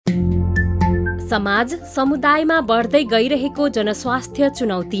समाज समुदायमा बढ्दै गइरहेको जनस्वास्थ्य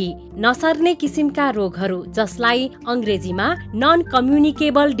चुनौती, नसर्ने किसिमका रोगहरू जसलाई अंग्रेजीमा नन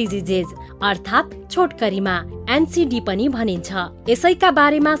कम्युनिकेबल डिजिजेज अर्थात् छोटकरीमा एनसीडी पनि भनिन्छ। यसैका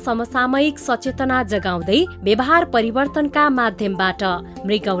बारेमा समसामयिक सचेतना जगाउँदै व्यवहार परिवर्तनका माध्यमबाट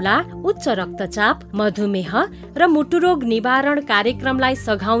मृगौला, उच्च रक्तचाप, मधुमेह र मुटुरोग निवारण कार्यक्रमलाई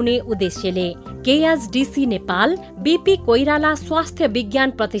सघाउने उद्देश्यले केएचडीसी नेपाल, बीपी कोइराला स्वास्थ्य विज्ञान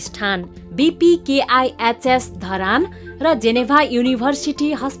प्रतिष्ठान, बीपीकेआईएचएस धरान र जेनेभा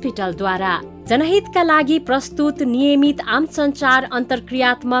युनिभर्सिटी हस्पिटलद्वारा जनहितका लागि प्रस्तुत नियमित आम सञ्चार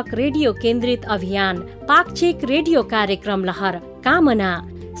अन्तर्क्रियात्मक रेडियो केन्द्रित अभियान पाक्षिक रेडियो कार्यक्रम लहर कामना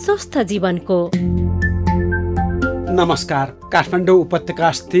स्वस्थ जीवनको। नमस्कार। काठमाडौँ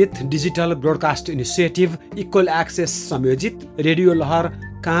उपत्यका स्थित digital broadcast initiative equal access संयोजित रेडियो लहर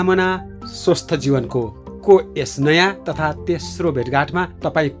कामना स्वस्थ जीवनको यस नयाँ तथा तेस्रो भेटघाटमा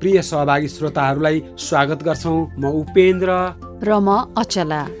तपाईँ प्रिय सहभागी श्रोताहरूलाई स्वागत गर्छौँ। म उपेन्द्र र म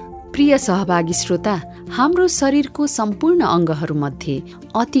अचला। प्रिय सहभागी श्रोता, हाम्रो शरीरको सम्पूर्ण अङ्गहरूमध्ये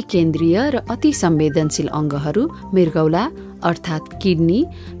अति केन्द्रीय र अति संवेदनशील अङ्गहरू मृगौला अर्थात् किडनी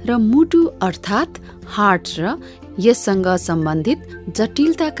र मुटु अर्थात् हार्ट र यससँग सम्बन्धित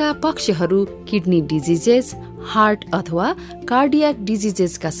जटिलताका पक्षहरू किडनी डिजिजेज, हार्ट अथवा कार्डियाक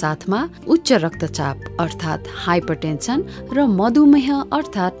डिजिजेजका साथमा उच्च रक्तचाप अर्थात् हाइपरटेन्सन र मधुमेह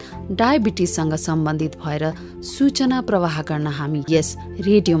अर्थात् डायबिटिससँग सम्बन्धित भएर सूचना प्रवाह गर्न हामी यस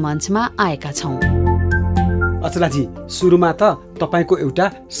रेडियो मञ्चमा आएका छौँ। अचलाजी, सुरुमा त तपाईँको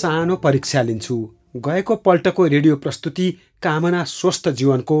एउटा सानो परीक्षा लिन्छु। गएको पल्टको रेडियो प्रस्तुति कामना स्वस्थ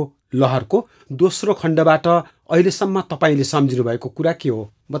जीवनको लहरको दोस्रो खण्डबाट अहिलेसम्म तपाईँले सम्झिनु भएको कुरा के हो,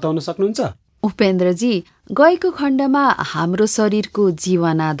 बताउन सक्नुहुन्छ? उपेन्द्रजी, गएको खण्डमा हाम्रो शरीरको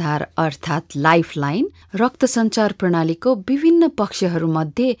जीवनाधार अर्थात् लाइफ लाइन, रक्त सञ्चार प्रणालीको विभिन्न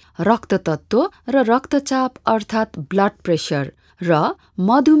पक्षहरूमध्ये रक्ततत्व र रक्तचाप अर्थात् ब्लड प्रेसर र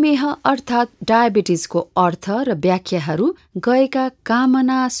मधुमेह अर्थात् डायबिटिजको अर्थ र व्याख्याहरू गएका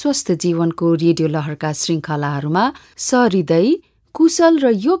कामना स्वस्थ जीवनको रेडियो लहरका श्रृङ्खलाहरूमा सहृदय, कुशल र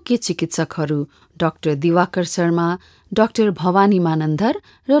योग्य चिकित्सकहरू डाक्टर दिवाकर शर्मा, डाक्टर भवानी मानन्धर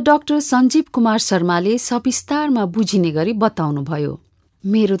र डाक्टर सञ्जीव कुमार शर्माले सविस्तारमा बुझिने गरी बताउनुभयो।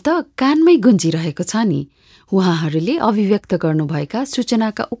 मेरो त कानमै गुन्जिरहेको छ नि उहाँहरूले अभिव्यक्त गर्नुभएका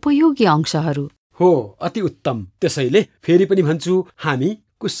सूचनाका उपयोगी अंशहरू। हो, अति उत्तम। त्यसैले फेरि पनि भन्छु, हामी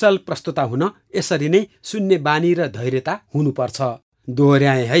कुशल प्रस्तुता हुन यसरी नै सुन्ने बानी र धैर्यता हुनुपर्छ।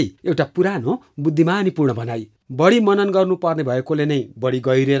 दोहोर्याए है एउटा पुरानो बुद्धिमानीपूर्ण भनाइ। बढी मनन गर्नुपर्ने भएकोले नै बढी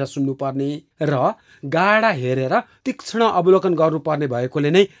गहिरेर सुन्नुपर्ने र गाडा हेरेर तीक्ष्ण अवलोकन गर्नुपर्ने भएकोले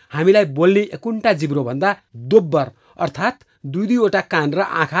नै हामीलाई बोल्ने एकुन्टा जिब्रो भन्दा दोब्बर अर्थात् दुईवटा कान र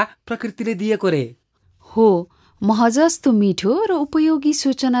आँखा प्रकृतिले दिएको रे। हो, महजस्तो मिठो र उपयोगी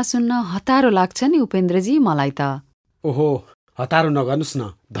सूचना सुन्न हतारो लाग्छ नि उपेन्द्रजी मलाई त। ओहो, हतारो नगर्नुहोस् न,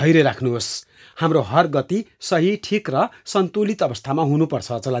 धैर्य राख्नुहोस्। हाम्रो हर गति सही, ठिक र सन्तुलित अवस्थामा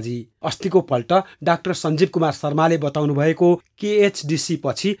हुनुपर्छ। चलाजी, अस्तिको पल्ट डाक्टर सञ्जीव कुमार शर्माले बताउनु भएको केएचडीसी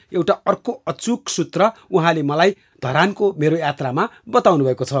पछि एउटा अर्को अचुक सूत्र उहाँले मलाई धरानको मेरो यात्रामा बताउनु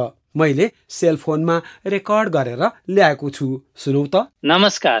भएको छ। मैले सेलफोनमा रेकर्ड गरेर ल्याएको छु, सुनौ त।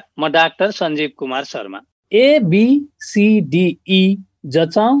 नमस्कार, म डाक्टर सञ्जीव कुमार शर्मा। ABCDE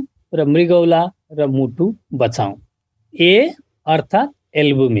जचाउँ र मृगौला र मुटु बचाउँ। ए अर्थात्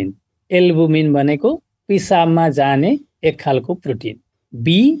एल्बुमिन। एल्बुमिन भनेको पिसाबमा जाने एक खालको प्रोटिन।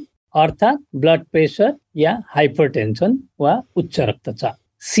 बी अर्थात् ब्लड प्रेसर या हाइपरटेन्सन वा उच्च रक्तचाप।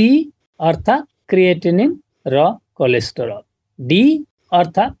 सी अर्थात् क्रिएटिनिन र कोलेस्टेरोल। डी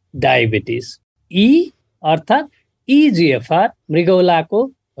अर्थात् डायबिटिस। ई अर्थात् EGFR मृगौलाको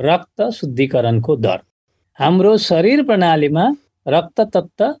रक्त शुद्धिकरणको दर। हाम्रो शरीर प्रणालीमा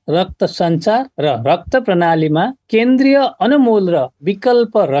रक्ततत्व, रक्त सञ्चार र रक्त प्रणालीमा केन्द्रीय अनमोल र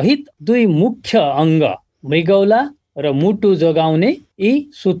विकल्प रहित दुई मुख्य अङ्ग मृगौला र मुटु जोगाउने यी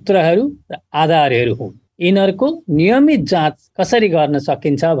सूत्रहरू र आधारहरू हुन्। यिनीहरूको नियमित जाँच कसरी गर्न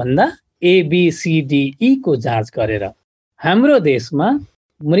सकिन्छ भन्दा ABCDE को जाँच गरेर। हाम्रो देशमा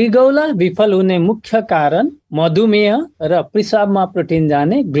मृगौला विफल हुने मुख्य कारण मधुमेह र पिसाबमा प्रोटिन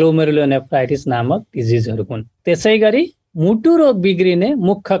जाने ग्लोमेरुलोनेफ्राइटिस नामक डिजिजहरू हुन्। त्यसै गरी मुटु रोग बिग्रिने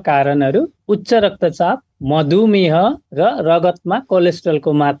मुख्य कारणहरू उच्च रक्तचाप, मधुमेह र रगतमा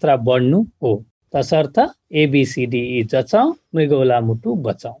कोलेस्ट्रोलको मात्रा बढ्नु हो। तसर्थ ABCDE जचाउँ, मृगौला मुटु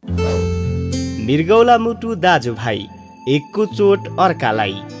बचाउँ। मृगौला मुटु दाजुभाइ, एकको चोट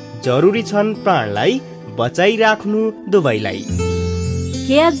अर्कालाई, जरुरी छन् प्राणलाई बचाइराख्नु दुवैलाई।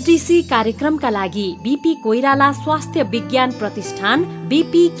 केएचडीसी कार्यक्रमका लागि बीपी कोइराला स्वास्थ्य विज्ञान प्रतिष्ठान,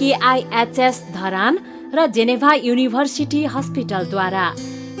 बीपीकेआईएचएस धरान र जेनेभा युनिभर्सिटी हस्पिटलद्वारा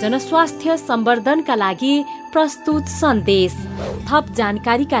जनस्वास्थ्य सम्वर्धनका लागि प्रस्तुत सन्देश। थप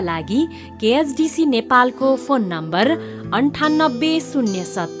जानकारीका लागि केएचडिसी नेपालको फोन नम्बर 98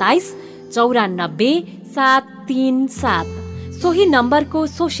 027 94 737। सोही नम्बरको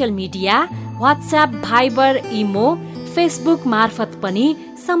सोसियल मिडिया व्हाट्सएप, भाइबर, इमो, फेसबुक मार्फत पनि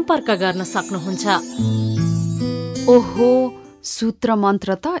सम्पर्क गर्न सक्नुहुन्छ। ओहो, सूत्र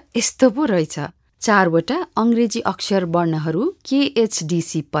मन्त्र त यस्तो पो रहेछ। 4वटा अङ्ग्रेजी अक्षर वर्णहरू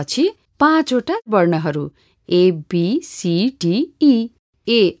केएचडिसी पछि 5वटा वर्णहरू ABCDE।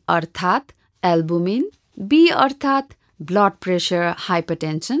 ए अर्थात् एल्बुमिन, बी अर्थात् ब्लड प्रेसर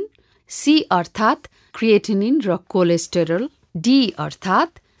हाइपरटेन्सन, सी अर्थात् क्रिएटिनिन र कोलेस्टेरोल, डी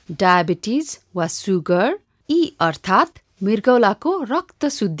अर्थात् डायबिटिज वा सुगर, ई अर्थात् मृगौलाको रक्त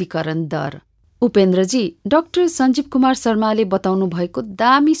शुद्धिकरण दर। उपेन्द्रजी, डाक्टर सञ्जीव कुमार शर्माले बताउनु भएको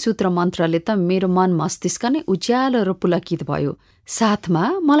दामी सूत्र मन्त्रले त मेरो मन मस्तिष्क नै उज्यालो र पुलकित भयो। साथमा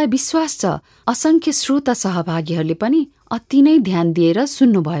मलाई विश्वास छ असंख्य श्रोता सहभागीहरूले पनि अति नै ध्यान दिएर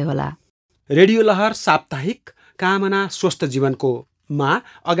सुन्नुभयो होला। रेडियो लहर साप्ताहिक कामना स्वस्थ जीवनको मा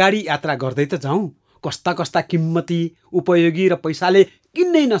अगाडि यात्रा गर्दै त जाउँ। कस्ता कस्ता किम्मती, उपयोगी र पैसाले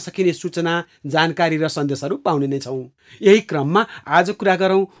किन्नै नसकिने सूचना, जानकारी र सन्देशहरू पाउने नै छौँ। यही क्रममा आज कुरा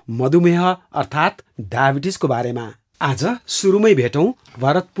गरौँ मधुमेह अर्थात् डायबिटिजको बारेमा। आज सुरुमै भेटौँ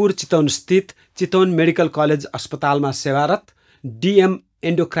भरतपुर चितवन स्थित चितवन मेडिकल कलेज अस्पतालमा सेवारत डिएम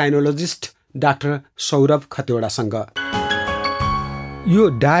एन्डोक्राइनोलोजिस्ट डाक्टर सौरभ खतिवडासँग। यो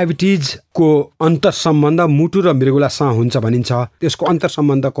डायबिटिजको अन्तर्सम्बन्ध मुटु र मृगौलासँग हुन्छ भनिन्छ। त्यसको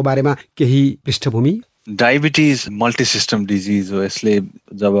अन्तर्सम्बन्धको बारेमा केही पृष्ठभूमि। डायबिटिज मल्टिसिस्टम डिजिज हो। यसले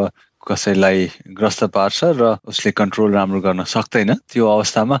जब कसैलाई ग्रस्त पार्छ र उसले कन्ट्रोल राम्रो गर्न सक्दैन, त्यो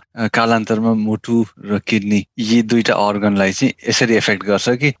अवस्थामा कालान्तरमा मुटु र किडनी यी दुईटा अर्गनलाई चाहिँ यसरी इफेक्ट गर्छ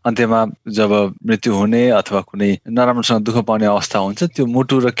कि अन्त्यमा जब मृत्यु हुने अथवा कुनै नराम्रोसँग दुःख पाउने अवस्था हुन्छ, त्यो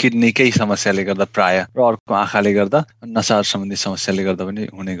मुटु र किडनीकै समस्याले गर्दा प्राय र अर्को आँखाले गर्दा नसार सम्बन्धी समस्याले गर्दा पनि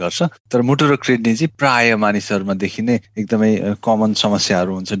हुने गर्छ। तर मुटु र किडनी चाहिँ प्राय मानिसहरूमा देखिने एकदमै कमन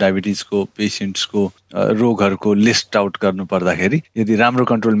समस्याहरू हुन्छ। डायबिटिजको पेसेन्ट्सको रोगहरूको लिस्ट आउट गर्नु पर्दाखेरि यदि राम्रो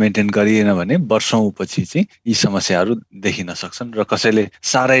कन्ट्रोल मेन्टेन गरिएन भने वर्षौं पछि चाहिँ यी समस्याहरू देखिन सक्छन् र कसैले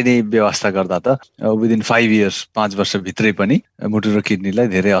साह्रै नै व्यवस्था गर्दा त विदिन 5 इयर्स 5 वर्षभित्रै पनि मुटु र किडनीलाई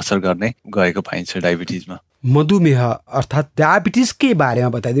धेरै असर गर्ने गएको पाइन्छ डायबिटिजमा। मधुमेह अर्थात् डायबिटिजकै बारेमा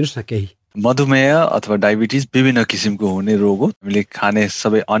बताइदिनुहोस् न केही। मधुमेह अथवा डायबिटिज विभिन्न किसिमको हुने रोग हो। हामीले खाने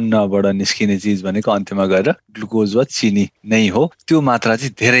सबै अन्नबाट निस्किने चिज भनेको अन्त्यमा गएर ग्लुकोज वा चिनी नै हो। त्यो मात्रा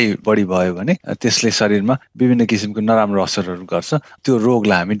चाहिँ धेरै बढी भयो भने त्यसले शरीरमा विभिन्न किसिमको नराम्रो असरहरू गर्छ। त्यो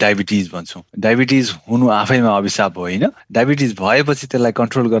रोगलाई हामी डायबिटिज भन्छौँ। डायबिटिज हुनु आफैमा अभिशाप होइन। डायबिटिज भएपछि त्यसलाई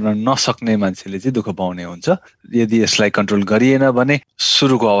कन्ट्रोल गर्न नसक्ने मान्छेले चाहिँ दुःख पाउने हुन्छ। यदि यसलाई कन्ट्रोल गरिएन भने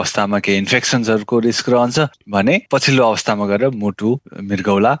सुरुको अवस्थामा केही इन्फेक्सन्सहरूको रिस्क रहन्छ भने पछिल्लो अवस्थामा गएर मुटु,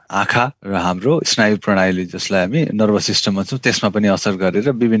 मृगौला, आँखा र हाम्रो स्नायु प्रणाली जसलाई हामी नर्भस सिस्टम भन्छौँ त्यसमा पनि असर गरेर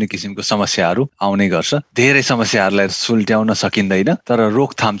विभिन्न किसिमको समस्याहरू आउने गर्छ। धेरै समस्याहरूलाई सुल्ट्याउन सकिँदैन, तर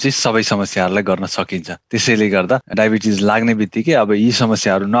रोकथाम चाहिँ सबै समस्याहरूलाई गर्न सकिन्छ। त्यसैले गर्दा डायबिटिज लाग्ने बित्तिकै अब यी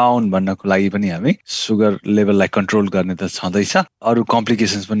समस्याहरू नआउन् भन्नको लागि पनि हामी सुगर लेभललाई कन्ट्रोल गर्ने त छँदैछ, अरू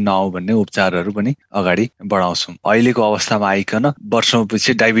कम्प्लिकेसन्स पनि नआउ भन्ने उपचारहरू पनि अगाडि बढाउँछौँ। अहिलेको अवस्थामा आइकन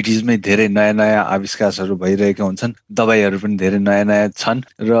वर्षौँपछि डायबिटिजमै धेरै नयाँ नयाँ आविष्कारहरू भइरहेका हुन्छन्। दबाईहरू पनि धेरै नयाँ नयाँ छन्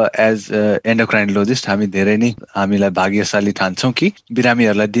र एज एन्डोक्राइनोलोजिस्ट हामी धेरै नै हामीलाई भाग्यशाली ठान्छौँ कि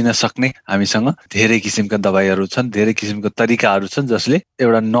बिरामीहरूलाई दिन सक्ने हामीसँग धेरै किसिमका दबाईहरू छन्, धेरै किसिमको तरिकाहरू छन् जसले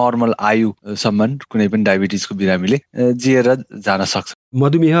एउटा नर्मल आयुसम्म कुनै पनि डायबिटिजको बिरामीले जिएर जान सक्छ।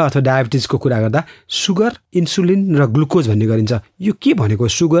 मधुमेह अथवा डायबिटिजको कुरा गर्दा सुगर, इन्सुलिन र ग्लुकोज भन्ने गरिन्छ। यो के भनेको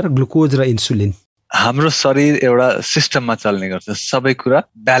सुगर, ग्लुकोज र इन्सुलिन? हाम्रो शरीर एउटा सिस्टममा चल्ने गर्छ, सबै कुरा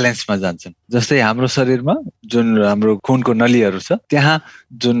ब्यालेन्समा जान्छन्। जस्तै हाम्रो शरीरमा जुन हाम्रो खुनको नलीहरू छ त्यहाँ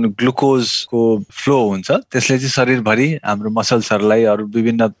जुन ग्लुकोजको फ्लो हुन्छ त्यसले चाहिँ शरीरभरि हाम्रो मसल्सहरूलाई अरू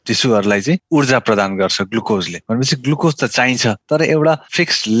विभिन्न टिस्युहरूलाई चाहिँ ऊर्जा प्रदान गर्छ ग्लुकोजले। भनेपछि ग्लुकोज त चाहिन्छ तर एउटा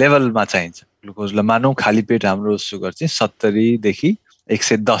फिक्स्ड लेभलमा चाहिन्छ। ग्लुकोजलाई मानौँ खाली पेट हाम्रो सुगर चाहिँ 70 देखि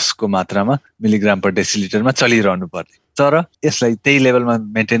 110 को मात्रामा मिलिग्राम पर डेसिलिटरमा चलिरहनु पर्ने। तर यसलाई त्यही लेभलमा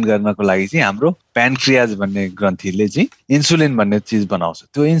मेन्टेन गर्नको लागि चाहिँ हाम्रो प्यानक्रियाज भन्ने ग्रन्थीले चाहिँ इन्सुलिन भन्ने चिज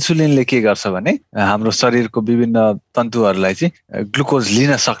बनाउँछ। त्यो इन्सुलिनले के गर्छ भने हाम्रो शरीरको विभिन्न तन्तुहरूलाई चाहिँ ग्लुकोज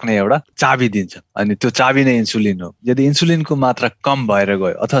लिन सक्ने एउटा चाबी दिन्छ अनि त्यो चाबी नै इन्सुलिन हो। यदि इन्सुलिनको मात्रा कम भएर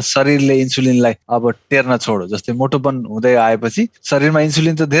गयो अथवा शरीरले इन्सुलिनलाई अब टेर्न छोड्यो, जस्तै मोटोपन हुँदै आएपछि शरीरमा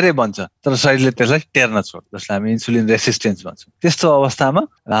इन्सुलिन त धेरै बन्छ तर शरीरले त्यसलाई टेर्न छोड्यो, जसलाई हामी इन्सुलिन रेसिस्टेन्स भन्छौँ। त्यस्तो अवस्थामा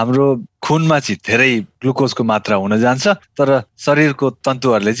हाम्रो खुनमा चाहिँ धेरै ग्लुकोजको मात्रा हुन जान्छ तर शरीरको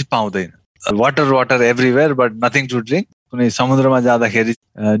तन्तुहरूले चाहिँ पाउँदैन। Water everywhere but nothing to drink. कुनै समुद्रमा जाँदाखेरि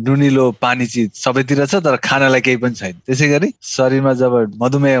नुनिलो पानी चिज सबैतिर छ तर खानालाई केही पनि छैन। त्यसै गरी शरीरमा जब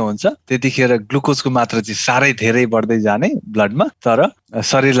मधुमेह हुन्छ त्यतिखेर ग्लुकोजको मात्रा चाहिँ साह्रै धेरै बढ्दै जाने ब्लडमा, तर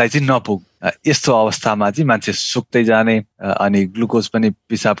शरीरलाई चाहिँ नपुग। यस्तो अवस्थामा चाहिँ मान्छे सुक्दै जाने अनि ग्लुकोज पनि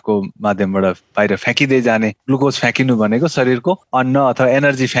पिसाबको माध्यमबाट बाहिर फ्याँकिँदै जाने। ग्लुकोज फ्याँकिनु भनेको शरीरको अन्न अथवा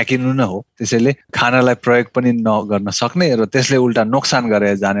एनर्जी फ्याँकिनु नै हो। त्यसैले खानालाई प्रयोग पनि नगर्न सक्ने र त्यसले उल्टा नोक्सान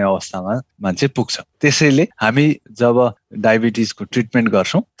गरेर जाने अवस्थामा मान्छे पुग्छ। त्यसैले हामी जब डायबिटिजको ट्रिटमेन्ट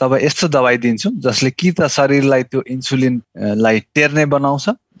गर्छौँ तब यस्तो दबाई दिन्छौँ जसले कि त शरीरलाई त्यो इन्सुलिनलाई टेर्ने बनाउँछ,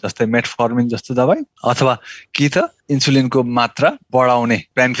 जस्तै मेटफर्मिन जस्तो दबाई, अथवा कि त इन्सुलिनको मात्रा बढाउने,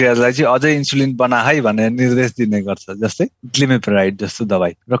 प्यानक्रियाजलाई चाहिँ अझै इन्सुलिन बना है भनेर निर्देश दिने गर्छ, जस्तै ग्लिमेपेराइड जस्तो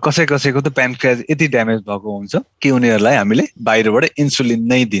दबाई। र कसै कसैको त प्यानक्रियाज यति ड्यामेज भएको हुन्छ कि उनीहरूलाई हामीले बाहिरबाट इन्सुलिन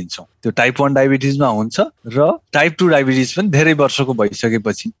नै दिन्छौँ। त्यो टाइप 1 डायबिटिजमा हुन्छ र टाइप 2 डायबिटिज पनि धेरै वर्षको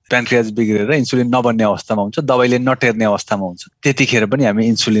भइसकेपछि प्यानक्रियाज बिग्रेर इन्सुलिन नबन्ने अवस्थामा हुन्छ, दबाईले नटेर्ने अवस्थामा हुन्छ, त्यतिखेर पनि हामी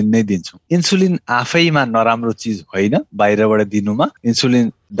इन्सुलिन नै दिन्छौँ। इन्सुलिन आफैमा नराम्रो चिज होइन बाहिरबाट दिनुमा।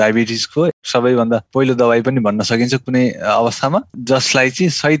 इन्सुलिन डायबिटिजको सबैभन्दा पहिलो दबाई पनि भन्न सकिन्छ कुनै अवस्थामा, जसलाई चाहिँ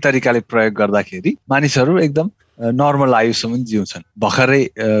सही तरिकाले प्रयोग गर्दाखेरि मानिसहरू एकदम नर्मल आयुसम्म जिउँछन्। भर्खरै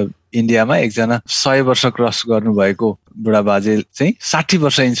इन्डियामा एकजना 100 वर्ष क्रस गर्नुभएको बुढाबाजे चाहिँ 60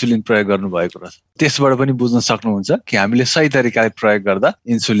 वर्ष इन्सुलिन प्रयोग गर्नुभएको रहेछ। त्यसबाट पनि बुझ्न सक्नुहुन्छ कि हामीले सही तरिकाले प्रयोग गर्दा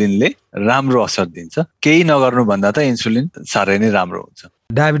इन्सुलिनले राम्रो असर दिन्छ। केही नगर्नु भन्दा त इन्सुलिन साह्रै नै राम्रो हुन्छ।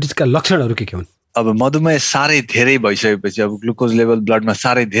 डायबिटिजका लक्षणहरू के हुन्? अब मधुमेह साह्रै धेरै भइसकेपछि, अब ग्लुकोज लेभल ब्लडमा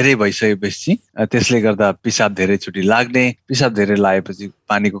साह्रै धेरै भइसकेपछि त्यसले गर्दा पिसाब धेरै चोटि लाग्ने, पिसाब धेरै लागेपछि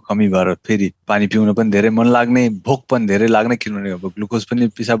पानीको कमी भएर फेरि पानी पिउन पनि धेरै मन लाग्ने, भोक पनि धेरै लाग्ने, किनभने अब ग्लुकोज पनि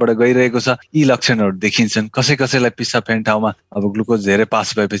पिसाबबाट गइरहेको छ। यी लक्षणहरू देखिन्छन्। कसै कसैलाई पिसाब फेर्ने ठाउँमा अब ग्लुकोज धेरै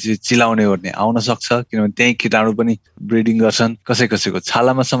पास भएपछि चिलाउने ओर्ने आउन सक्छ, किनभने त्यही कीटाणु पनि ब्रिडिङ गर्छन्। कसै कसैको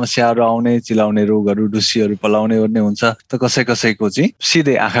छालामा समस्याहरू आउने, चिलाउने रोगहरू, ढुसीहरू पलाउने ओर्ने हुन्छ। त कसै कसैको चाहिँ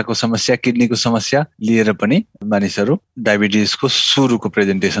सिधै आँखाको समस्या, किडनीको समस्या लिएर पनि मानिसहरू डायबिटिजको सुरुको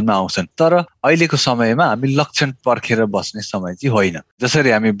प्रेजेन्टेसनमा आउँछन्। तर अहिलेको समयमा हामी लक्षण पर्खेर बस्ने समय चाहिँ होइन। जसरी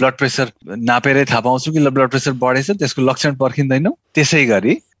हामी ब्लड प्रेसर नापेरै थाहा पाउँछौँ कि ब्लड प्रेसर बढेछ, त्यसको लक्षण पर्खिँदैनौँ, त्यसै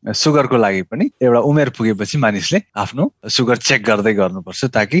गरी सुगरको लागि पनि एउटा उमेर पुगेपछि मानिसले आफ्नो सुगर चेक गर्दै गर्नुपर्छ,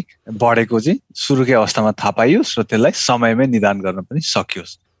 ताकि बढेको चाहिँ सुरुकै अवस्थामा थाहा पाइयोस् र त्यसलाई समयमै निदान गर्न पनि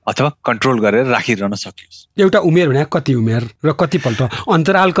सकियोस् अथवा कन्ट्रोल गरेर राखिरहन सकियोस्। एउटा उमेर भने कति उमेर र कतिपल्ट,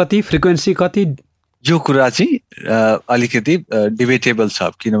 अन्तराल कति, फ्रिक्वेन्सी कति? यो कुरा चाहिँ अलिकति डिबेटेबल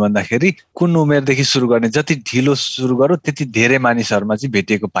छ। किन भन्दाखेरि कुन उमेरदेखि सुरु गर्ने, जति ढिलो सुरु गरौँ त्यति धेरै मानिसहरूमा चाहिँ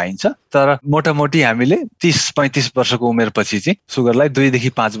भेटिएको पाइन्छ। तर मोटामोटी हामीले 30-35 वर्षको उमेरपछि चाहिँ सुगरलाई 2 देखि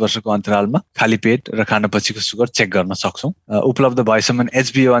 5 वर्षको अन्तरालमा खाली पेट र खानापछिको सुगर चेक गर्न सक्छौँ। उपलब्ध भएसम्म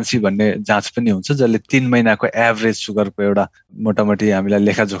HbA1c भन्ने जाँच पनि हुन्छ, जसले 3 महिनाको एभरेज सुगरको एउटा मोटामोटी हामीलाई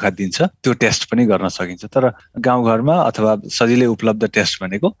लेखाजोखा दिन्छ। त्यो टेस्ट पनि गर्न सकिन्छ। तर गाउँघरमा अथवा सजिलै उपलब्ध टेस्ट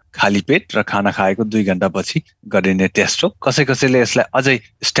भनेको खाली पेट र खाना खाएको 2 घण्टापछि गरिने टेस्ट हो। कसै कसैले यसलाई अझै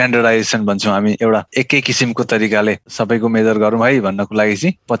स्ट्यान्डर्डाइजेसन भन्छौँ हामी, एउटा एकै किसिमको तरिकाले सबैको मेजर गरौँ है भन्नको लागि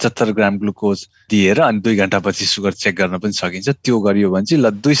चाहिँ 75 ग्राम ग्लुकोज दिएर अनि 2 घण्टापछि सुगर चेक गर्न पनि सकिन्छ। त्यो गरियो भने चाहिँ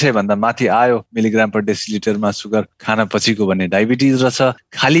 200 भन्दा माथि आयो मिलिग्राम पर डेसिलिटरमा सुगर खानापछिको भन्ने डायबिटिज रहेछ।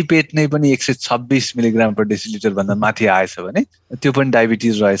 खाली पेट नै पनि 126 मिलिग्राम पर डेसिलिटर भन्दा माथि आएछ भने त्यो पनि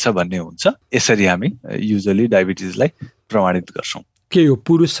डायबिटिज रहेछ भन्ने हुन्छ। यसरी हामी युजुअली डायबिटिजलाई प्रमाणित गर्छौँ। के यो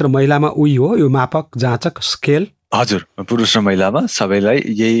पुरुष र महिलामा उही हो, यो मापक, जाँचक, स्केल? हजुर, पुरुष र महिलामा सबैलाई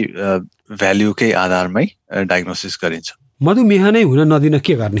यही भ्याल्युकै आधारमै डायग्नोसिस गरिन्छ। मधुमेह नै हुन नदिन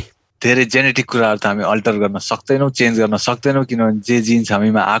के गर्ने? धेरै जेनेटिक कुराहरू त हामी अल्टर गर्न सक्दैनौँ, चेन्ज गर्न सक्दैनौँ, किनभने जे जिन्स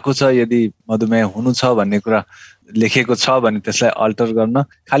हामीमा आएको छ, यदि मधुमेह हुनु छ भन्ने कुरा लेखेको छ भने त्यसलाई अल्टर गर्न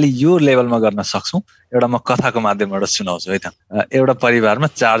खालि यो लेभलमा गर्न सक्छौँ। एउटा म कथाको माध्यमबाट सुनाउँछु है त। एउटा परिवारमा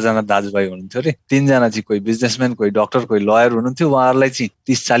 4 जना दाजुभाइ हुनुहुन्थ्यो अरे। 3 जना चाहिँ कोही बिजनेसम्यान, कोही डक्टर, कोही लयर हुनुहुन्थ्यो। उहाँहरूलाई चाहिँ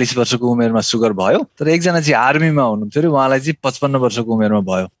 30-40 वर्षको उमेरमा सुगर भयो। तर एकजना चाहिँ आर्मीमा हुनुहुन्थ्यो अरे, उहाँलाई चाहिँ 55 वर्षको उमेरमा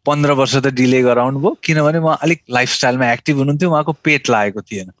भयो। 15 वर्ष त डिले गराउनु भयो, किनभने उहाँ अलिक लाइफस्टाइलमा एक्टिभ हुनुहुन्थ्यो, उहाँको पेट लागेको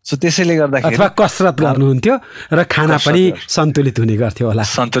थिएन। सो त्यसैले गर्दाखेरि अथवा कसरत गर्नुहुन्थ्यो र खाना पनि सन्तुलित हुने गर्थ्यो होला,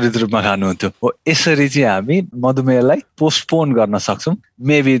 सन्तुलित रूपमा खानुहुन्थ्यो। हो, यसरी चाहिँ हामी मधुमेहलाई पोस्टपोन गर्न सक्छौँ।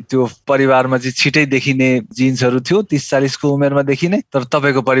 मेबी त्यो परिवारमा चाहिँ छिटै देखिने जिन्सहरू थियो 30-40 को उमेरमा देखिने, तर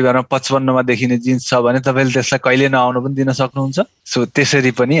तपाईँको परिवारमा 55 मा देखिने जिन्स छ भने तपाईँले त्यसलाई कहिले नआउनु पनि दिन सक्नुहुन्छ। सो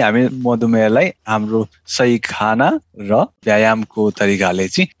त्यसरी पनि हामी मधुमेहलाई हाम्रो सही खाना र व्यायामको तरिकाले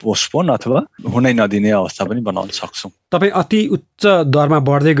चाहिँ पोस्टपोन अथवा हुनै नदिने अवस्था पनि बनाउन सक्छौँ। तपाईँ अति उच्च दरमा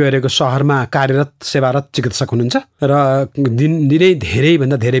बढ्दै गइरहेको सहरमा कार्यरत सेवारत चिकित्सक हुनुहुन्छ र दिनै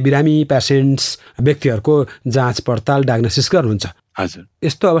धेरैभन्दा धेरै बिरामी पेसेन्ट्स व्यक्तिहरूको जाँच पडताल डायग्नोसिस गर्नुहुन्छ। हजुर,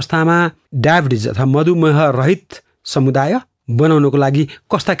 यस्तो अवस्थामा डायबिटिज अथवा मधुमेह रहित समुदाय बनाउनको लागि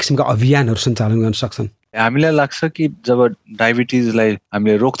कस्ता किसिमका अभियानहरू सञ्चालन गर्न सक्छन्? हामीलाई लाग्छ कि जब डायबिटिजलाई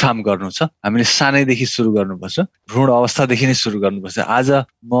हामीले रोकथाम गर्नु छ हामीले सानैदेखि सुरु गर्नुपर्छ, भ्रूण अवस्थादेखि नै सुरु गर्नुपर्छ। आज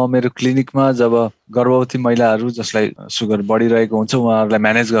म मेरो क्लिनिकमा जब गर्भवती महिलाहरू जसलाई सुगर बढिरहेको हुन्छ उहाँहरूलाई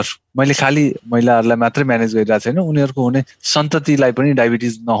म्यानेज गर्छु, मैले खालि महिलाहरूलाई मात्रै म्यानेज गरिरहेको छैन, उनीहरूको हुने सन्ततिलाई पनि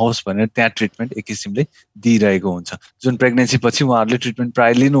डायबिटिज नहोस् भनेर त्यहाँ ट्रिटमेन्ट एक किसिमले दिइरहेको हुन्छ। जुन प्रेग्नेन्सी पछि उहाँहरूले ट्रिटमेन्ट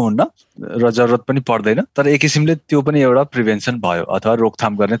प्राय लिनुहुन्न र जरुरत पनि पर्दैन, तर एक किसिमले त्यो पनि एउटा प्रिभेन्सन भयो अथवा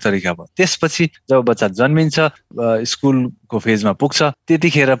रोकथाम गर्ने तरिका भयो। त्यसपछि जब बच्चा जन्मिन्छ, स्कुलको फेजमा पुग्छ,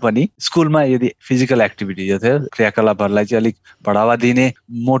 त्यतिखेर पनि स्कुलमा यदि फिजिकल एक्टिभिटी अथवा क्रियाकलापहरूलाई चाहिँ अलिक बढावा दिने,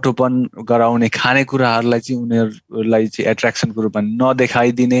 मोटोपन गराउने खानेकुराहरूलाई चाहिँ उनीहरूलाई चाहिँ एट्र्याक्सनको रूपमा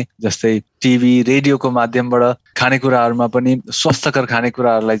नदेखाइदिने, जस्तै टिभी रेडियोको माध्यमबाट खानेकुराहरूमा पनि स्वस्थकर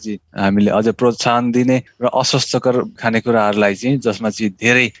खानेकुराहरूलाई चाहिँ हामीले अझ प्रोत्साहन दिने र अस्वस्थकर खानेकुराहरूलाई चाहिँ जसमा चाहिँ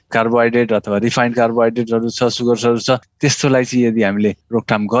धेरै कार्बोहाइड्रेट अथवा रिफाइन्ड कार्बोहाइड्रेटहरू छ, सुगर्सहरू छ, त्यस्तोलाई चाहिँ यदि हामीले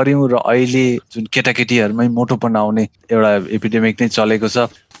रोकथाम गऱ्यौँ र अहिले जुन केटाकेटीहरूमै मोटोपन आउने एउटा एपिडेमिक नै चलेको छ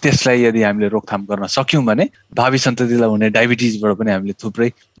त्यसलाई यदि हामीले रोकथाम गर्न सक्यौँ भने भावी सन्ततिलाई हुने डायबिटिजबाट पनि हामीले थुप्रै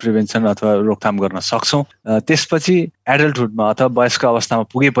प्रिभेन्सन अथवा रोकथाम गर्न सक्छौँ। त्यसपछि एडल्टहुडमा अथवा वयस्क अवस्थामा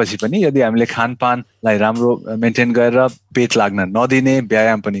पुगेपछि पनि यदि हामीले खानपानलाई राम्रो मेन्टेन गरेर पेट लाग्न नदिने,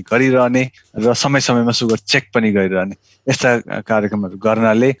 व्यायाम पनि गरिरहने र समय समयमा सुगर चेक पनि गरिरहने, यस्ता कार्यक्रमहरू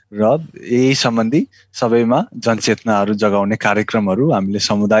गर्नाले र यही सम्बन्धी सबैमा जनचेतनाहरू जगाउने कार्यक्रमहरू हामीले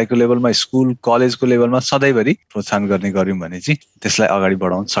समुदायको लेभलमा, स्कुल कलेजको लेभलमा सधैँभरि प्रोत्साहन गर्ने गऱ्यौँ भने चाहिँ त्यसलाई अगाडि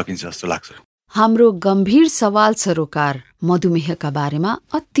बढाउन सकिन्छ जस्तो लाग्छ। हाम्रो गम्भीर सवाल सरोकार मधुमेहका बारेमा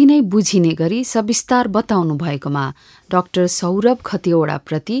अति नै बुझिने गरी सविस्तार बताउनु भएकोमा डाक्टर सौरभ खतिवडा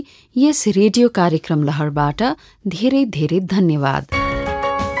प्रति यस रेडियो कार्यक्रम लहरबाट धेरै धेरै धन्यवाद।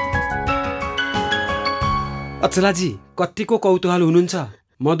 अचलाजी, कतिको कौतूहल हुनुहुन्छ?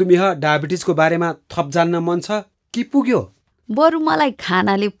 मधुमेह डायबिटिजको बारेमा थप जान्न मन छ कि पुग्यो? बरु मलाई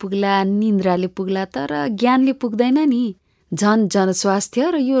खानाले पुग्ला, निन्द्राले पुग्ला, तर ज्ञानले पुग्दैन नि। झन जनस्वास्थ्य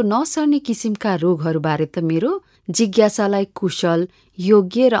र यो नसर्ने किसिमका रोगहरूबारे त मेरो जिज्ञासालाई कुशल,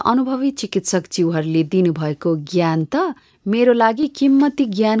 योग्य र अनुभवी चिकित्सकज्यूहरूले दिनुभएको ज्ञान त मेरो लागि किम्मती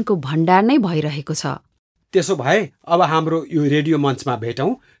ज्ञानको भण्डार नै भइरहेको छ। त्यसो भए अब हाम्रो यो रेडियो मञ्चमा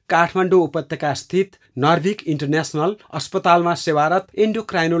भेटौँ काठमाडौँ उपत्यका स्थित नर्भिक इन्टरनेसनल अस्पतालमा सेवारत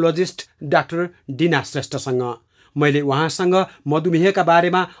एन्डोक्राइनोलोजिस्ट डाक्टर डिना श्रेष्ठसँग। मैले उहाँसँग मधुमेहका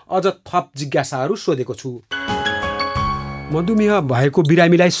बारेमा अझ थप जिज्ञासाहरू सोधेको छु। मधुमेह भएको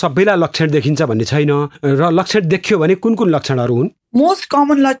बिरामीलाई सबैलाई लक्षण देखिन्छ भन्ने छैन र लक्षण देखियो भने कुन कुन लक्षणहरू हुन्? मोस्ट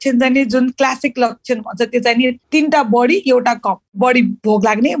कमन लक्षण चाहिँ नि जुन क्लासिक लक्षण भन्छ त्यो चाहिँ नि 3टा बढी एउटा कम, बढी भोक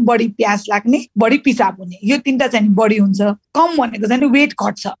लाग्ने, बढी प्यास लाग्ने, बढी पिसाब हुने, यो 3टा चाहिँ बढी हुन्छ। कम भनेको चाहिँ वेट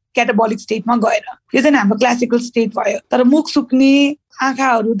घट्छ क्याटाबोलिक स्टेटमा गएर, यो चाहिँ हाम्रो क्लासिकल स्टेट भयो। तर मुख सुक्ने,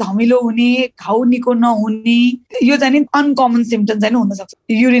 आँखाहरू धमिलो हुने, घाउ निको नहुने, यो चाहिँ नि अनकमन सिम्पटम चाहिँ हुन सक्छ।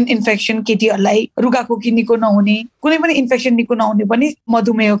 युरिन इन्फेक्सन, केटीहरूलाई रुगाखोकी निको नहुने, कुनै पनि इन्फेक्सन निको नहुने पनि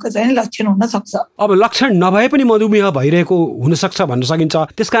मधुमेहको चाहिँ लक्षण हुन सक्छ। अब लक्षण नभए पनि मधुमेह भइरहेको हुन सक्छ भन्न सकिन्छ।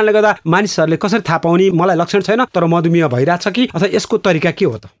 त्यसकारणले गर्दा मानिसहरूले कसरी थाहा पाउने मलाई लक्षण छैन तर मधुमेह भइरहेछ कि, अथवा यसको तरिका के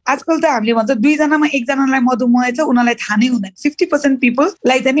हो त? आजकल त हामीले भन्छ 2 जनामा 1 जनालाई मधुमेह छ, उनीहरूलाई थाहा नै हुँदैन। 50%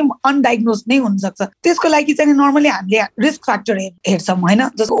 पिपललाई चाहिँ नि अनडायग्नोज नै हुन सक्छ। त्यसको लागि चाहिँ नर्मली हामीले रिस्क फ्याक्टर हेर्छौँ हैन,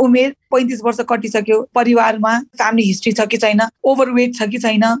 जस्तो उमेर 35 वर्ष कटिसक्यो, परिवारमा फ्यामिली हिस्ट्री छ कि छैन, ओभरवेट छ कि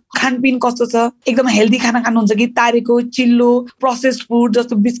छैन, खानपिन कस्तो छ, एकदम हेल्दी खाना खानुहुन्छ कि तारेको, चिल्लो, प्रोसेस्ड फुड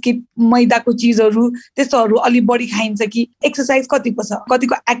जस्तो बिस्किट, मैदाको चिजहरू त्यस्तोहरू अलि बढी खाइन्छ कि, एक्सर्साइज कतिको छ,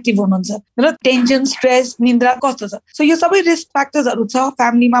 कतिको एक्टिभ हुनुहुन्छ र टेन्सन, स्ट्रेस, निन्द्रा कस्तो छ। सो यो सबै रिस्क फ्याक्टर्सहरू छ,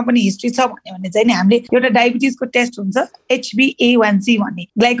 फ्यामिलीमा पनि हिस्ट्री छ भने चाहिँ नि हामीले एउटा डायबिटिजको टेस्ट हुन्छ HbA1c भन्ने,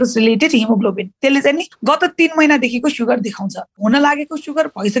 ग्लाइकोसिलेटेड हिमोग्लोबिन। त्यसले चाहिँ नि गत 3 महिनादेखिको सुगर देखाउँछ। हुन लागेको सुगर,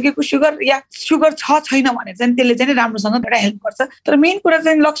 भइसकेको सुगर या सुगर छ छैन भनेर चाहिँ त्यसले चाहिँ राम्रोसँग एउटा हेल्प गर्छ। तर मेन कुरा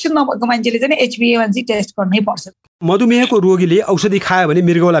चाहिँ लक्षण नभएको मान्छेले चाहिँ HbA1c टेस्ट गर्नै पर्छ। मधुमेहको रोगीले औषधि खायो भने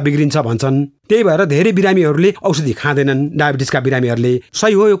मृगौला बिग्रिन्छ भन्छन्, त्यही भएर धेरै बिरामीहरूले औषधि खाँदैनन् डायबिटिसका बिरामीहरूले।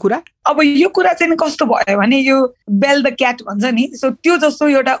 सही हो यो कुरा? अब यो कुरा चाहिँ कस्तो भयो भने यो बेल द क्याट भन्छ नि, सो त्यो जस्तो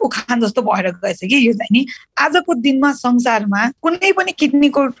एउटा उखान जस्तो भएर गएछ कि यो चाहिँ नि आजको दिनमा संसारमा कुनै पनि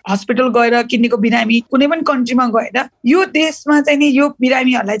किडनीको हस्पिटल गएर, किडनीको बिरामी कुनै पनि कन्ट्रीमा गएर यो देशमा चाहिँ नि यो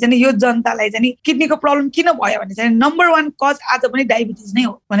बिरामीहरूलाई चाहिँ यो जनतालाई चाहिँ किडनीको प्रब्लम किन भयो भने चाहिँ नम्बर 1 कज आज पनि डायबिटिज नै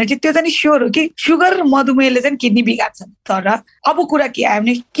हो भने चाहिँ त्यो चाहिँ स्योर हो कि सुगर मधुमेहले चाहिँ किडनी बिगार्छन्। तर अब कुरा के आयो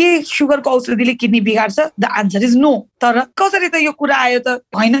भने के सुगरको औषधिले किडनी बिगार्छ? The answer is no. तर कसरी त यो कुरा आयो त?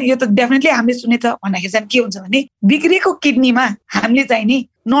 होइन, यो त डेफिनेटली हामीले सुनेछ भन्दाखेरि चाहिँ के हुन्छ भने बिग्रेको किडनीमा हामीले चाहिँ नि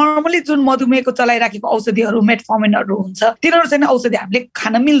नर्मली जुन मधुमेहको चलाइराखेको औषधिहरू, मेटफर्मिनहरू हुन्छ, तिनीहरू चाहिँ औषधि हामीले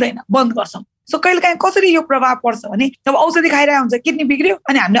खान मिल्दैन, बन्द गर्छौँ। सो कहिलेकाहीँ कसरी यो प्रभाव पर्छ भने अब औषधि खाइरहेको हुन्छ किडनी बिग्रियो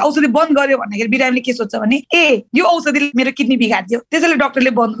अनि हामीले औषधि बन्द गर्यो भन्दाखेरि बिरामीले के सोध्छ भने यो औषधिले मेरो किडनी बिगारिदियो त्यसैले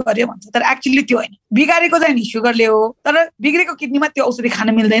डाक्टरले बन्द गर्यो भन्छ। तर एक्चुअली त्यो होइन, बिगारेको चाहिँ नि सुगरले हो, तर बिग्रेको किडनीमा त्यो औषधि खान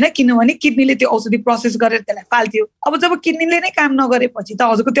मिल्दैन किनभने किडनीले त्यो औषधि प्रोसेस गरेर त्यसलाई फाल्थ्यो। अब जब किडनीले नै काम नगरेपछि त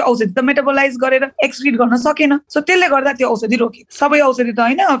हजुरको त्यो औषधि त मेटाबोलाइज गरेर एक्सक्रिट गर्न सकेन, सो त्यसले गर्दा त्यो औषधि रोकियो। सबै औषधि त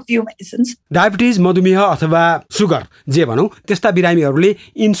होइन, फ्यु मेडिसिन्स। डायबिटिज, मधुमेह अथवा सुगर जे भनौँ त्यस्ता बिरामीहरूले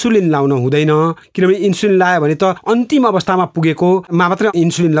इन्सुलिन लाउन हुँदैन, किनभने इन्सुलिन लायो भने त अन्तिम अवस्थामा पुगेकोमा मात्र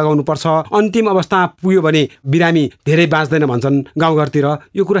इन्सुलिन लगाउनु पर्छ। अन्तिम अवस्थामा पुग्यो भने बिरामी धेरै बाँच्दैन भन्छन् गाउँघरतिर,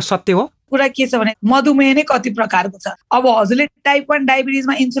 यो कुरा सत्य हो? कुरा के छ भने मधुमेह नै कति प्रकारको छ। अब हजुरले टाइप 1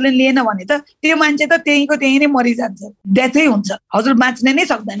 डायबिटिजमा इन्सुलिन लिएन भने त त्यो मान्छे त त्यहीँको त्यही नै मरिजान्छ, डेथै हुन्छ, हजुर बाँच्न नै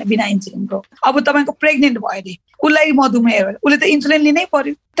सक्दैन बिना इन्सुलिनको। अब तपाईँको प्रेग्नेन्ट भयो अरे, उसलाई मधुमेह भयो, उसले त इन्सुलिन लिनै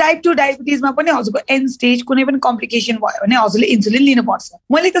पर्यो। टाइप 2 डायबिटिजमा पनि हजुरको एन्ड स्टेज कुनै पनि कम्प्लिकेसन भयो भने हजुरले इन्सुलिन लिनुपर्छ।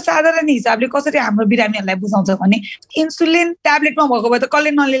 मैले त साधारण हिसाबले कसरी हाम्रो बिरामीहरूलाई बुझाउँछ भने इन्सुलिन ट्याब्लेटमा भएको भए त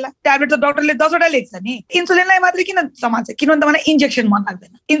कसले नलिएला, ट्याब्लेट त डाक्टरले 10 वटा लेख्छ नि, इन्सुलिनलाई मात्रै किन समान्छ? किनभने त मलाई इन्जेक्सन मन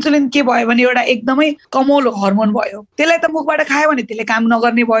लाग्दैन। इन्सुलिन के भयो भने एउटा एकदमै कमोलो हर्मोन भयो, त्यसलाई त मुखबाट खायो भने त्यसले काम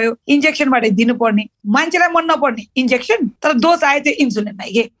नगर्ने भयो, इन्जेक्सनबाट दिनुपर्ने, मान्छेलाई मन नपर्ने इन्जेक्सन, तर दोष आयो त्यो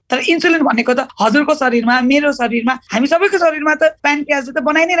इन्सुलिनलाई के। तर इन्सुलिन भनेको त हजुरको शरीरमा, मेरो शरीरमा, हामी सबैको शरीरमा त प्यानक्रियासले त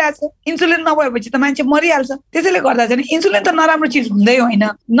बनाइ नै रहेछ। इन्सुलिन नभएपछि त मान्छे मरिहाल्छ। त्यसैले गर्दा चाहिँ इन्सुलिन त नराम्रो चिज हुँदै होइन।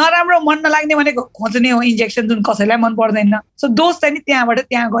 नराम्रो मन नलाग्ने भनेको खोज्ने हो इन्जेक्सन, जुन कसैलाई मन पर्दैन। सो दोष चाहिँ नि त्यहाँबाट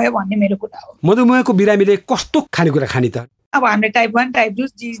त्यहाँ गयो भन्ने मेरो कुरा हो। मधुमेहको बिरामीले कस्तो खानेकुरा खाने त? अब हामीले type 1, type 2,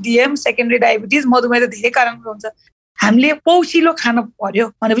 GDM, secondary diabetes, मधुमेह त धेरै कारणहरू हुन्छ। हामीले पौसिलो खान पर्यो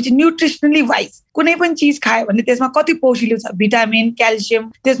भनेपछि न्युट्रिसनली वाइज कुनै पनि चिज खायो भने त्यसमा कति पौसिलो छ, भिटामिन, क्याल्सियम,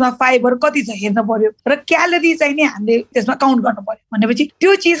 त्यसमा फाइबर कति छ हेर्न पर्यो, र क्यालोरी चाहिँ नि हामीले त्यसमा काउन्ट गर्नु पर्यो। भनेपछि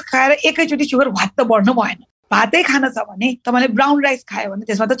त्यो चिज खाएर एकैचोटि सुगर भात त बढ्नु भएन। भातै खान छ भने तपाईँले ब्राउन राइस खायो भने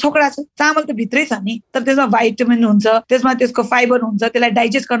त्यसमा त छोकडा छ, चामल त भित्रै छ नि, तर त्यसमा भाइटामिन हुन्छ, त्यसमा त्यसको फाइबर हुन्छ, त्यसलाई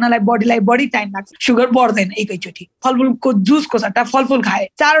डाइजेस्ट गर्नलाई बडीलाई बढी टाइम लाग्छ, सुगर बढ्दैन एकैचोटि। फलफुलको जुसको सट्टा फलफुल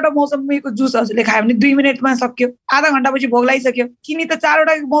खाए, 4वटा मौसमीको जुस हजुरले खायो भने 2 मिनटमा सक्यो, आधा घन्टापछि भोक लागिसक्यो। किनी त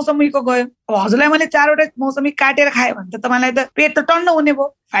 4वटा मौसमीको गयो। अब हजुरलाई मैले 4वटा मौसमी काटेर खायो भने त तपाईँलाई त पेट त टन्न हुने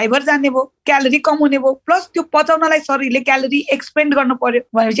भयो, फाइबर जाने भयो, क्यालोरी कम हुने भयो, प्लस त्यो पचाउनलाई शरीरले क्यालोरी एक्सपेन्ड गर्नु पर्यो।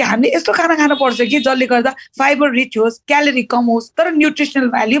 भनेपछि हामीले यस्तो खाना खानु पर्छ कि जसले गर्दा फाइबर रिच होस्, क्यालोरी कम होस्, तर न्युट्रिसनल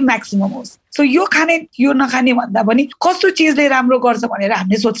भ्याल्यु म्याक्सिमम होस्। सो यो खाने यो नखाने भन्दा पनि कस्तो चिजले राम्रो गर्छ भनेर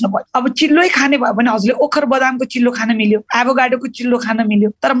हामीले सोच्नु पर्यो। अब चिल्लै खाने भयो भने हजुरले ओखर बदामको चिल्लो खान मिल्यो, एभोकाडोको चिल्लो खान मिल्यो,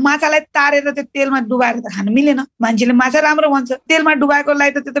 तर माछालाई तारेर त्यो तेलमा डुबाएर त खान मिलेन। मान्छेले माछा राम्रो भन्छ, तेलमा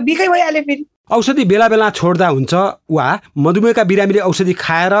डुबाएकोलाई त त्यो त बिखै भइहाल्यो फेरि। औषधि बेला बेला छोड्दा हुन्छ वा मधुमेहका बिरामीले औषधि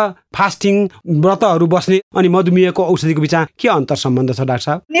खाएर फास्टिङ व्रतहरू बस्ने अनि मधुमेहको औषधिको बिचमा के अन्तर सम्बन्ध छ डाक्टर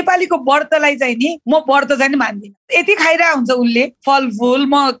साहब? नेपालीको व्रतलाई चाहिँ नि म व्रत चाहिँ मान्दिनँ। यति खाइरहेको हुन्छ उसले, फलफुल,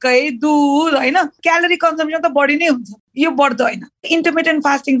 मकै, दुध, होइन, क्यालोरी कन्जम्सन त बढी नै हुन्छ। यो व्रत होइन। इन्टरमिटेन्ट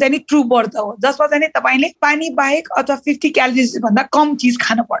फास्टिङ चाहिँ नि ट्रु व्रत हो, जसमा चाहिँ नि तपाईँले पानी बाहेक अथवा 50 क्यालोरिज भन्दा कम चिज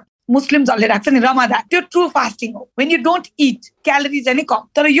खानु पर्छ। मुस्लिम्सहरूले राख्छ नि रमादान, त्यो ट्रु फास्टिङ हो, when you don't eat, calorie चाहिँ नि कम।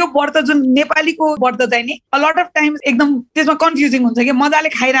 तर यो व्रत जुन नेपालीको व्रत चाहिँ नि अ लट अफ टाइम्स एकदम त्यसमा कन्फ्युजिङ हुन्छ कि मजाले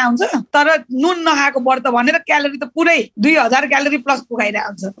खाइरहेको हुन्छ तर नुन नखाएको व्रत भनेर क्यालोरी त पुरै 2000 क्यालोरी प्लस पुगाइरहेको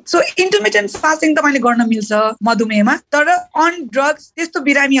हुन्छ। सो इन्टरमिटेन्ट फास्टिङ तपाईँले गर्न मिल्छ मधुमेहमा, तर अन ड्रग्स त्यस्तो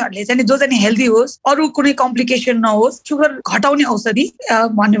बिरामीहरूले चाहिँ जो चाहिँ हेल्दी होस्, अरू कुनै कम्प्लिकेसन नहोस्, सुगर घटाउने औषधि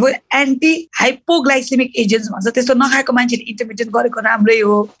भनेको एन्टी हाइपोग्लाइसेमिक एजेन्ट्स भन्छ, त्यस्तो नखाएको मान्छेले इन्टरमिटेन्ट गरेको राम्रै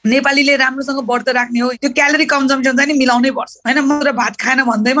हो। नेपालीले राम्रोसँग व्रत राख्ने हो, त्यो क्यालोरी कन्जम्सन चाहिँ मिलाउनै पर्छ, होइन मात्र भात खाएन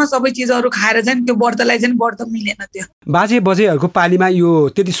भन्दैमा सबै चिजहरू खाएर चाहिँ त्यो व्रतलाई चाहिँ व्रत मिलेन। त्यो बाजे बजेहरूको पालीमा यो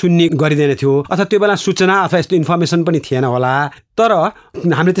त्यति सुन्ने गरिँदैन थियो, अथवा त्यो बेला सूचना अथवा यस्तो इन्फर्मेसन पनि थिएन होला, तर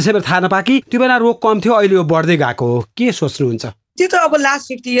हामीले त्यसै बेला थाहा नपाए कि त्यो बेला रोग कम थियो, अहिले यो बढ्दै गएको हो। के सोच्नुहुन्छ? त्यो त अब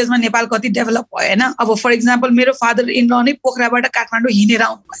लास्ट 50 इयर्समा नेपाल कति डेभलप भयो होइन। अब फर इक्जाम्पल मेरो फादर इन ल नै पोखराबाट काठमाडौँ हिँडेर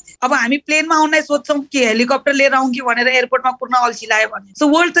आउनु भएको थियो। अब हामी प्लेनमा आउनलाई सोध्छौँ कि हेलिकप्टर लिएर आउँ कि भनेर एयरपोर्टमा पुर्न अल्छी लाग्यो भने। सो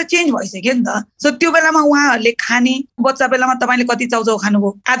वर्ल्ड त चेन्ज भइसक्यो नि त। सो त्यो बेलामा उहाँहरूले खाने, बच्चा बेलामा तपाईँले कति चाउचाउ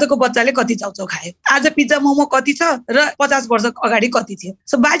खानुभयो, आजको बच्चाले कति चाउचाउ खायो, आज पिज्जा मोमो कति छ र 50 वर्ष अगाडि कति थियो।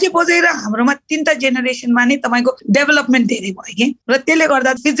 सो बाजे बोजै र हाम्रोमा 3टा जेनेरेसनमा नै तपाईँको डेभलपमेन्ट धेरै भयो कि, र त्यसले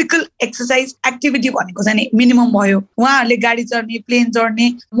गर्दा फिजिकल एक्सर्साइज एक्टिभिटी भनेको चाहिँ मिनिमम भयो। उहाँहरूले गाडी चढ्ने, प्लेन चढ्ने,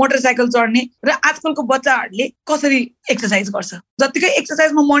 मोटरसाइकल चढ्ने, र आजकलको बच्चाहरूले कसरी एक्सर्साइज गर्छ। जतिकै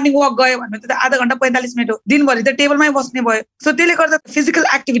एक्सर्साइजमा मर्निङ वक गयो भने त आधा घन्टा 45 मिनट हो, दिनभरि त टेबलमै बस्ने भयो। सो त्यसले गर्दा फिजिकल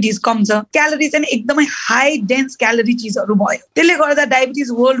एक्टिभिटिज कम छ, क्यालोरी चाहिँ एकदमै हाई डेन्स क्यालोरी चिजहरू भयो। त्यसले गर्दा डायबिटिज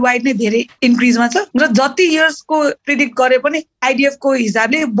वर्ल्ड वाइड नै धेरै इन्क्रिजमा छ, र जति इयर्सको प्रिडिक्ट गरे पनि आइडिएफ को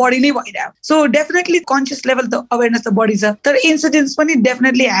हिसाबले बढी नै भइरहेको। सो डेफिनेटली कन्सियस लेभल त अवेरनेस त बढी छ, तर इन्सिडेन्स पनि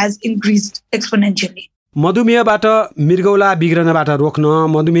डेफिनेटली हेज इन्क्रिज्ड एक्सपोनेन्शियली। मधुमेहबाट मृगौला बिग्रनबाट रोक्न,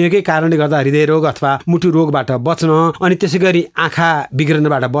 मधुमेहकै कारणले गर्दा हृदय रोग अथवा मुटु रोगबाट बच्न, अनि त्यसै गरी आँखा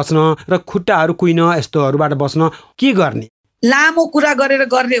बिग्रनबाट बच्न र खुट्टाहरू कुहिन यस्तोहरूबाट बच्न के गर्ने? लामो कुरा गरेर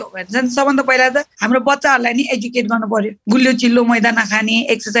गर्ने हो भने चाहिँ सबभन्दा पहिला त हाम्रो बच्चाहरूलाई नि एजुकेट गर्नु पर्यो। गुलियो चिल्लो मैदा नखाने,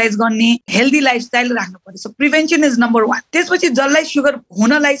 एक्सर्साइज गर्ने, हेल्दी लाइफस्टाइल राख्नु पर्यो। So prevention is number 1। त्यसपछि जसलाई सुगर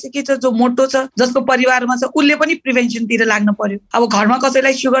हुन लागिसकेको छ, जो मोटो छ, जसको परिवारमा छ, उसले पनि प्रिभेन्सनतिर लाग्नु पर्यो। अब घरमा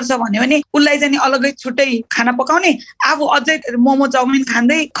कसैलाई सुगर छ भन्यो भने उसलाई चाहिँ अलग्गै छुट्टै खाना पकाउने, आफू अझै मोमो चाउमिन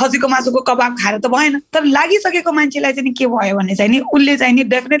खाँदै खसीको मासुको कबाब खाएर त भएन। तर लागिसकेको मान्छेलाई चाहिँ के भयो भने चाहिँ उसले चाहिँ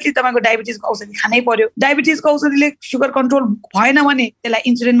डेफिनेटली तपाईँको डायबिटिजको औषधि खानै पर्यो। डायबिटिजको औषधिले सुगर कन्ट्रोल भएन भने त्यसलाई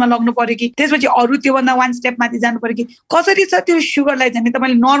इन्सुलिनमा लग्नु पर्यो कि त्यसपछि अरू त्योभन्दा 1 स्टेप माथि जानु पर्यो कि कसरी छ त्यो सुगरलाई चाहिँ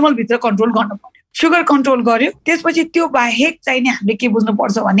तपाईँले नर्मल भित्र कन्ट्रोल गर्नु पर्यो। सुगर कन्ट्रोल गर्यो त्यसपछि त्यो बाहेक चाहिँ हामीले के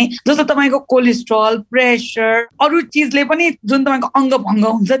बुझ्नुपर्छ भने जस्तो तपाईँको कोलेस्ट्रल, प्रेसर, अरू चिजले पनि जुन तपाईँको अङ्ग भङ्ग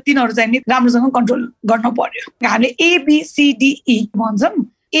हुन्छ तिनीहरू चाहिँ राम्रोसँग कन्ट्रोल गर्नु पर्यो। हामीले ABCDE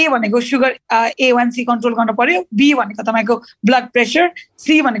भन्छौँ। ए भनेको सुगर A1C कन्ट्रोल गर्नु पर्यो, बी भनेको तपाईँको ब्लड प्रेसर,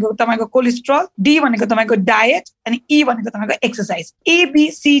 सी भनेको तपाईँको कोलेस्ट्रल, डी भनेको तपाईँको डायट, अनि ई भनेको तपाईँको एक्सर्साइज।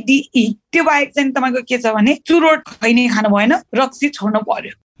 ABCDE। त्यो बाहेक चाहिँ तपाईँको के छ भने चुरोट खैनी खानु भएन, रक्सी छोड्नु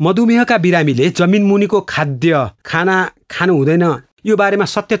पर्यो। मधुमेहका बिरामीले जमिन मुनिको खाद्य खाना खानु हुँदैन, यो बारेमा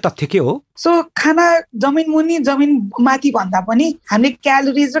सत्य तथ्य के हो? सो खाना जमिन मुनि जमिन माथि भन्दा पनि हामीले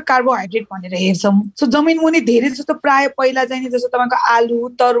क्यालोरिज र कार्बोहाइड्रेट भनेर हेर्छौँ। सो जमिन मुनि धेरै जस्तो प्राय पहिला चाहिँ जस्तो तपाईँको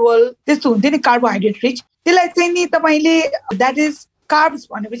आलु, तरुल त्यस्तो हुन्थ्यो नि कार्बोहाइड्रेट रिच, त्यसलाई चाहिँ नि तपाईँले द्याट इज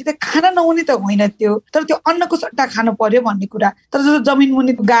कार्ब्स भनेपछि त खाना नहुने त होइन त्यो, तर त्यो अन्नको सट्टा खानु पर्यो भन्ने कुरा। तर जस्तो जमिन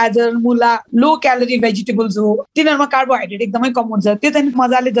मुनि गाजर, मुला लो क्यालोरी भेजिटेबल्स हो, तिनीहरूमा कार्बोहाइड्रेट एकदमै कम हुन्छ, त्यो चाहिँ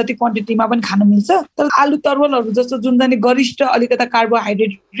मजाले जति क्वान्टिटीमा पनि खानु मिल्छ। तर आलु तरुलहरू जस्तो जुन चाहिँ गरिष्ठ अलिकता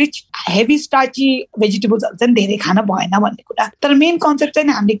कार्बोहाइड्रेट रिच हेभी स्टार्ची भेजिटेबल्सहरू चाहिँ धेरै खान भएन भन्ने कुरा। तर मेन कन्सेप्ट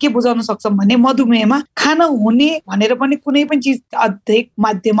चाहिँ हामीले के बुझाउन सक्छौँ भने मधुमेहमा खाना हुने भनेर पनि कुनै पनि चिज अधिक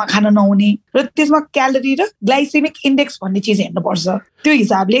माध्यममा खान नहुने र त्यसमा क्यालोरी र ग्लाइसेमिक इन्डेक्स भन्ने चिज हेर्नुपर्छ। त्यो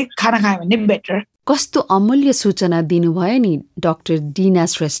हिसाबले खाना खायो भने बेटर। कस्तो अमूल्य सूचना दिनुभयो नि डाक्टर डिना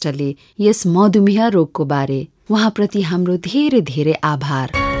श्रेष्ठले यस मधुमेह रोगको बारे। उहाँप्रति हाम्रो धेरै धेरै आभार।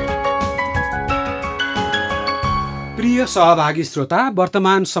 प्रिय सहभागी श्रोता,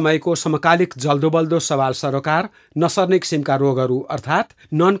 वर्तमान समयको समकालिक जल्दोबल्दो सवाल सरोकार नसर्ने किसिमका रोगहरू अर्थात्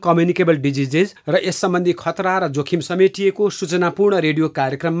नन कम्युनिकेबल डिजिजेज र यस सम्बन्धी खतरा र जोखिम समेटिएको सूचनापूर्ण रेडियो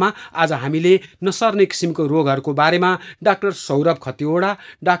कार्यक्रममा आज हामीले नसर्ने किसिमको रोगहरूको बारेमा डाक्टर सौरभ खतिवडा,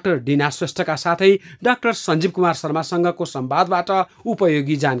 डाक्टर डिना श्रेष्ठका साथै डाक्टर सञ्जीव कुमार शर्मासँगको संवादबाट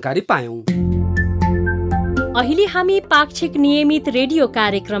उपयोगी जानकारी पायौं। अहिले हामी पाक्षिक नियमित रेडियो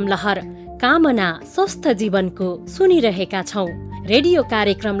कार्यक्रम लहर कामना स्वस्थ जीवनको सुनिरहेका छौं। रेडियो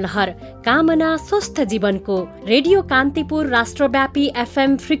कार्यक्रम लहर कामना स्वस्थ जीवनको रेडियो कान्तिपुर राष्ट्रव्यापी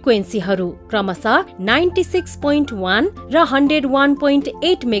FM फ्रिक्वेन्सीहरू क्रमशः 96.1 र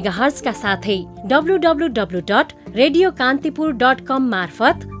 101.8 मेगाहर्ज का साथै www.radiokantipur.com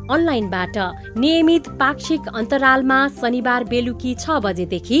मार्फत अनलाइनबाट नियमित पाक्षिक अन्तरालमा शनिबार बेलुकी 6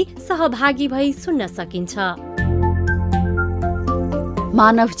 बजेदेखि सहभागी भई सुन्न सकिन्छ।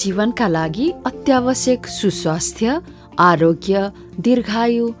 मानव जीवनका लागि अत्यावश्यक सुस्वास्थ्य, आरोग्य,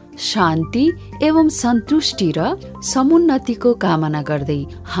 दीर्घायु, शान्ति एवं सन्तुष्टि र समुन्नतिको कामना गर्दै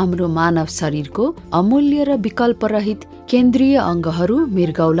हाम्रो मानव शरीरको अमूल्य र विकल्परहित केन्द्रीय अङ्गहरू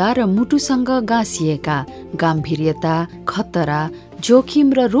मृगौला र मुटुसँग गाँसिएका गम्भीर्यता, खतरा,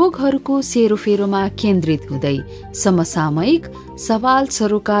 जोखिम र रोगहरूको सेरोफेरोमा केन्द्रित हुँदै समसामयिक सवाल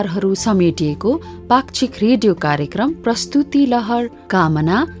सरोकारहरू समेटिएको पाक्षिक रेडियो कार्यक्रम प्रस्तुति लहर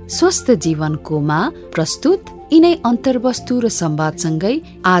कामना स्वस्थ जीवनकोमा प्रस्तुत यिनै अन्तर्वस्तु र संवादसँगै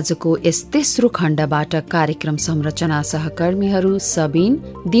आजको यस तेस्रो खण्डबाट कार्यक्रम संरचना सहकर्मीहरू सबिन,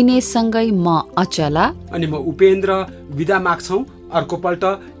 दिनेशसँगै म अचला अनि म उपेन्द्र विदा माग्छौं। अर्कोपल्ट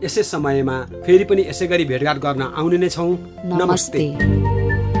यसै समयमा फेरि पनि यसै गरी भेटघाट गर्न आउने नै छौं। नमस्ते।